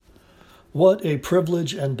What a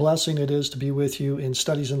privilege and blessing it is to be with you in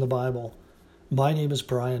Studies in the Bible. My name is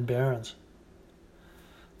Brian Behrens.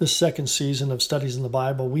 This second season of Studies in the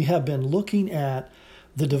Bible, we have been looking at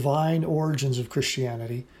the divine origins of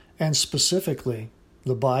Christianity, and specifically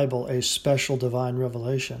the Bible, a special divine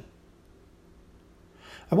revelation.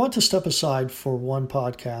 I want to step aside for one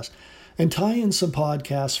podcast and tie in some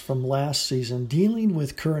podcasts from last season dealing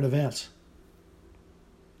with current events.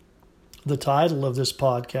 The title of this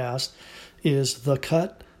podcast is The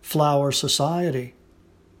Cut Flower Society.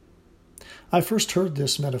 I first heard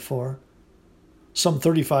this metaphor some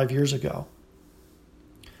 35 years ago.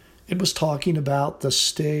 It was talking about the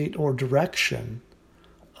state or direction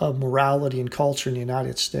of morality and culture in the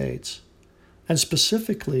United States, and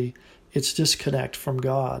specifically its disconnect from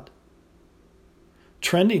God.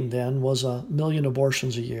 Trending then was 1 million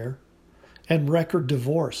abortions a year and record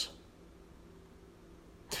divorce.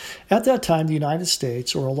 At that time, the United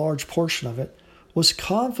States, or a large portion of it, was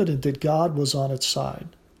confident that God was on its side.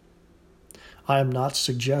 I am not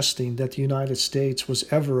suggesting that the United States was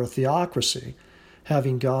ever a theocracy,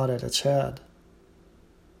 having God at its head.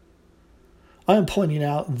 I am pointing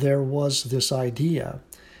out there was this idea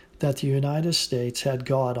that the United States had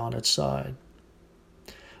God on its side.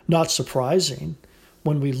 Not surprising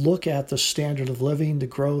when we look at the standard of living, the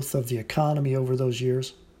growth of the economy over those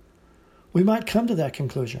years. We might come to that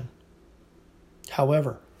conclusion.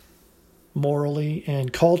 However, morally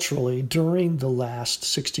and culturally, during the last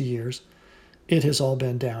 60 years, it has all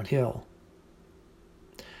been downhill.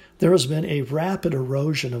 There has been a rapid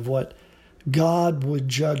erosion of what God would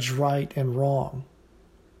judge right and wrong.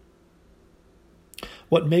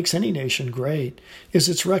 What makes any nation great is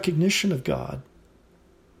its recognition of God.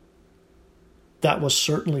 That was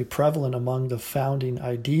certainly prevalent among the founding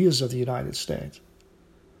ideas of the United States.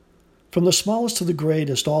 From the smallest to the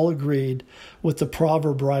greatest, all agreed with the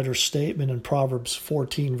proverb writer's statement in Proverbs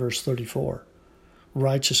 14, verse 34.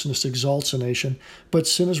 Righteousness exalts a nation, but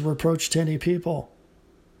sin is reproach to any people.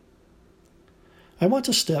 I want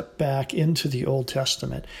to step back into the Old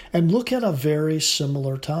Testament and look at a very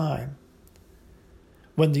similar time,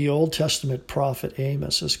 when the Old Testament prophet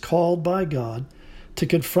Amos is called by God to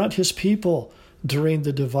confront his people during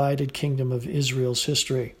the divided kingdom of Israel's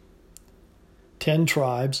history. 10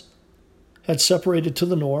 tribes had separated to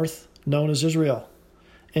the north, known as Israel,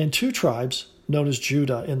 and 2 tribes, known as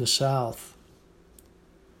Judah, in the south.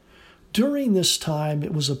 During this time,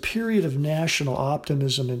 it was a period of national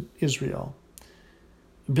optimism in Israel.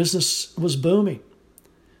 Business was booming,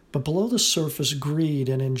 but below the surface, greed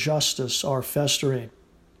and injustice are festering.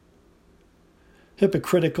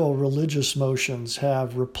 Hypocritical religious motions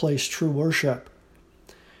have replaced true worship,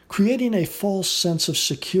 creating a false sense of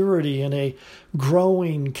security and a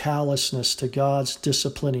growing callousness to God's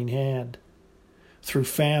disciplining hand. Through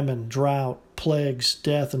famine, drought, plagues,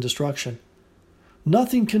 death, and destruction,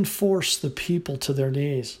 nothing can force the people to their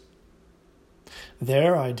knees.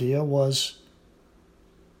 Their idea was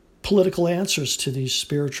political answers to the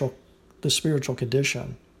spiritual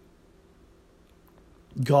condition.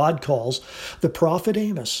 God calls the prophet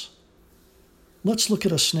Amos. Let's look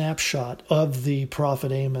at a snapshot of the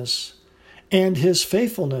prophet Amos and his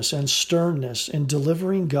faithfulness and sternness in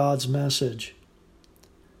delivering God's message.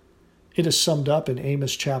 It is summed up in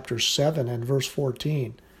Amos chapter 7 and verse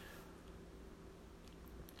 14,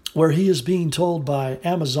 where he is being told by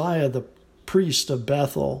Amaziah, the priest of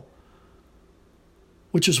Bethel,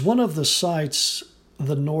 which is one of the sites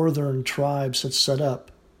the northern tribes had set up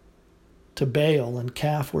to Baal and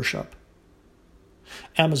calf worship.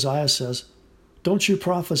 Amaziah says, "Don't you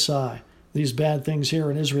prophesy these bad things here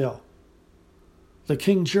in Israel. The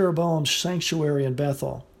King Jeroboam's sanctuary in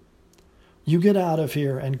Bethel. You get out of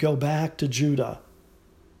here and go back to Judah."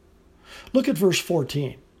 Look at verse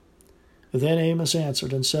 14. Then Amos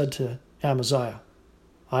answered and said to Amaziah,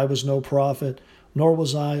 "I was no prophet, nor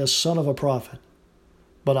was I a son of a prophet,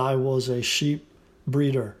 but I was a sheep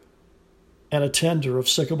breeder and a tender of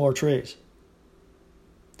sycamore trees."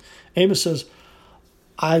 Amos says,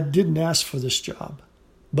 "I didn't ask for this job,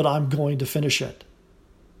 but I'm going to finish it."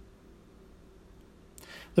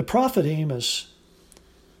 The prophet Amos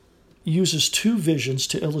uses 2 visions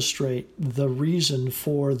to illustrate the reason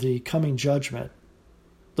for the coming judgment.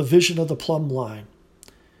 The vision of the plumb line.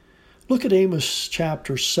 Look at Amos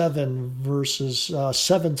chapter 7, verses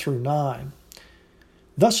 7 through 9.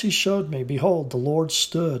 "Thus he showed me, behold, the Lord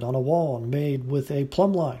stood on a wall made with a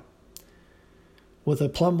plumb line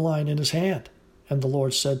in his hand. And the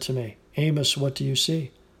Lord said to me, Amos, what do you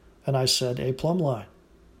see? And I said, a plumb line.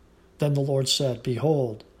 Then the Lord said,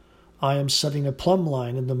 Behold, I am setting a plumb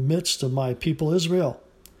line in the midst of my people Israel.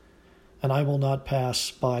 and I will not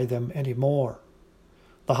pass by them any more.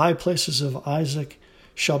 The high places of Isaac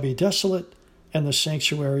shall be desolate, and the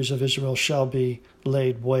sanctuaries of Israel shall be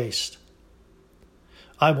laid waste.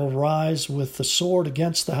 I will rise with the sword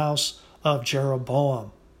against the house of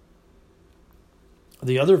Jeroboam.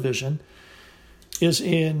 The other vision is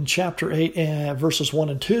in chapter 8, verses 1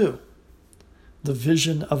 and 2, the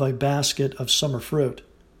vision of a basket of summer fruit.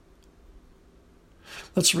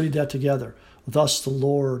 Let's read that together. Thus the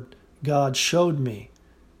Lord God showed me,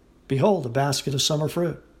 behold, a basket of summer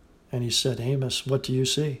fruit. And he said, Amos, what do you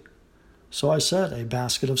see? So I said, a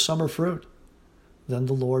basket of summer fruit. Then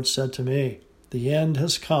the Lord said to me, the end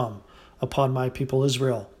has come upon my people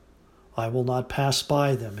Israel. I will not pass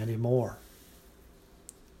by them any more.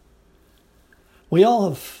 We all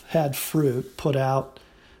have had fruit put out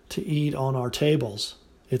to eat on our tables.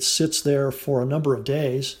 It sits there for a number of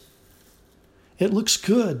days. It looks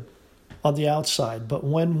good on the outside, but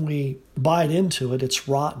when we bite into it, it's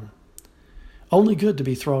rotten. Only good to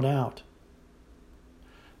be thrown out.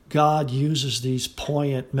 God uses these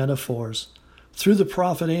poignant metaphors through the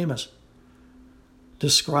prophet Amos,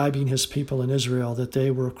 describing his people in Israel that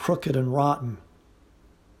they were crooked and rotten.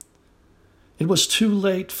 It was too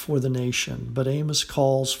late for the nation, but Amos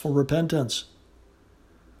calls for repentance.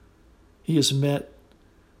 He is met,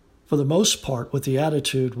 for the most part, with the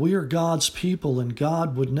attitude, we are God's people and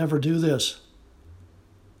God would never do this.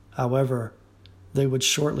 However, they would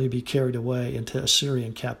shortly be carried away into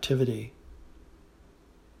Assyrian captivity.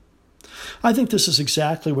 I think this is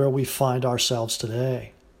exactly where we find ourselves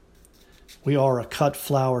today. We are a cut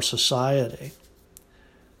flower society.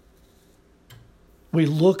 We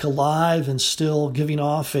look alive and still giving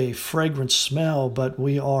off a fragrant smell, but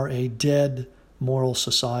we are a dead moral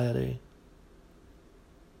society.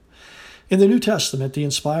 In the New Testament, the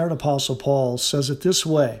inspired Apostle Paul says it this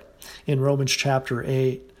way in Romans chapter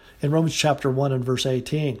 1 and verse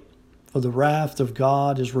 18. For the wrath of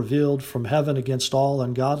God is revealed from heaven against all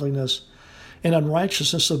ungodliness and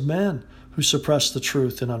unrighteousness of men who suppress the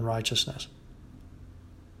truth in unrighteousness.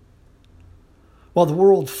 While the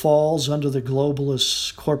world falls under the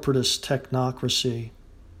globalist, corporatist technocracy,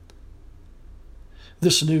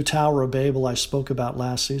 this new Tower of Babel I spoke about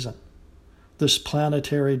last season, this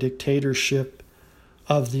planetary dictatorship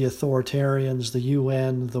of the authoritarians, the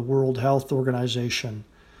UN, the World Health Organization,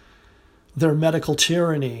 their medical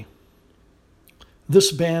tyranny,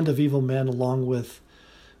 this band of evil men, along with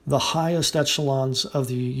the highest echelons of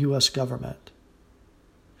the U.S. government,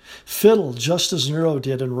 fiddle just as Nero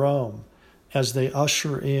did in Rome as they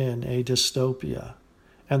usher in a dystopia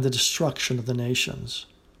and the destruction of the nations.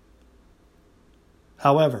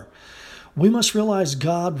 However, we must realize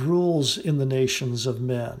God rules in the nations of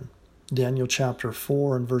men, Daniel chapter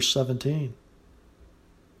 4 and verse 17,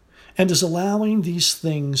 and is allowing these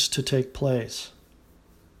things to take place.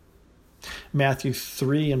 Matthew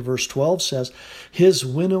 3 and verse 12 says, his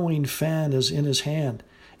winnowing fan is in his hand,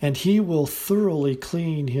 and he will thoroughly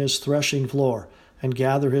clean his threshing floor and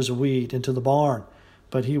gather his wheat into the barn,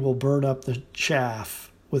 but he will burn up the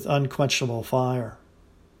chaff with unquenchable fire.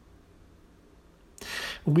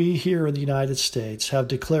 We here in the United States have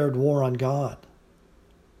declared war on God.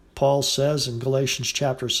 Paul says in Galatians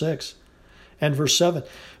chapter 6 and verse 7,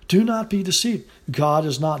 do not be deceived. God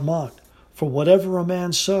is not mocked. For whatever a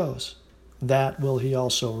man sows, that will he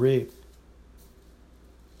also reap.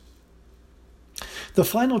 The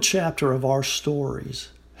final chapter of our stories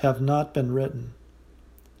have not been written.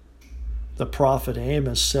 The prophet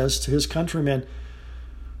Amos says to his countrymen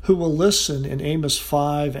who will listen in Amos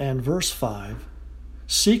 5 and verse 5,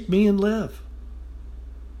 seek me and live.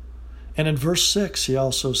 And in verse 6, he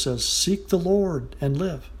also says, seek the Lord and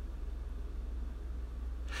live.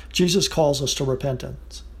 Jesus calls us to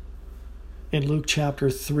repentance. In Luke chapter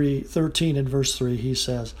 13 and verse 3, he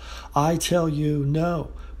says, I tell you,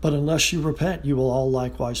 no, but unless you repent, you will all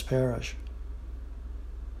likewise perish.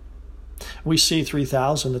 We see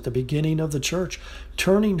 3,000 at the beginning of the church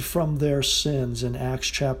turning from their sins in Acts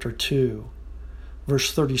chapter 2,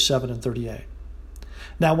 verse 37 and 38.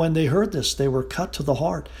 Now when they heard this, they were cut to the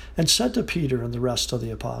heart and said to Peter and the rest of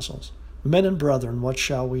the apostles, men and brethren, what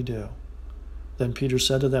shall we do? Then Peter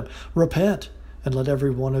said to them, repent, and let every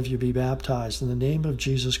one of you be baptized in the name of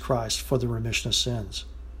Jesus Christ for the remission of sins,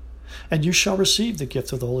 and you shall receive the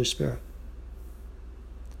gift of the Holy Spirit.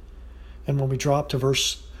 And when we drop to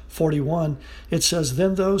verse 41, it says,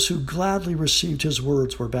 then those who gladly received his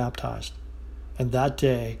words were baptized, and that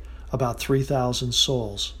day about 3,000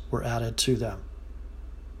 souls were added to them.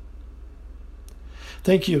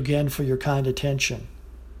 Thank you again for your kind attention.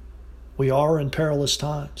 We are in perilous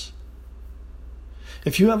times.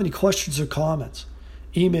 If you have any questions or comments,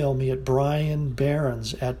 email me at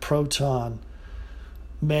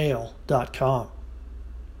brianbarons@protonmail.com.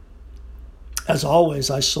 As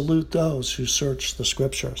always, I salute those who search the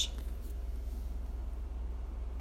Scriptures.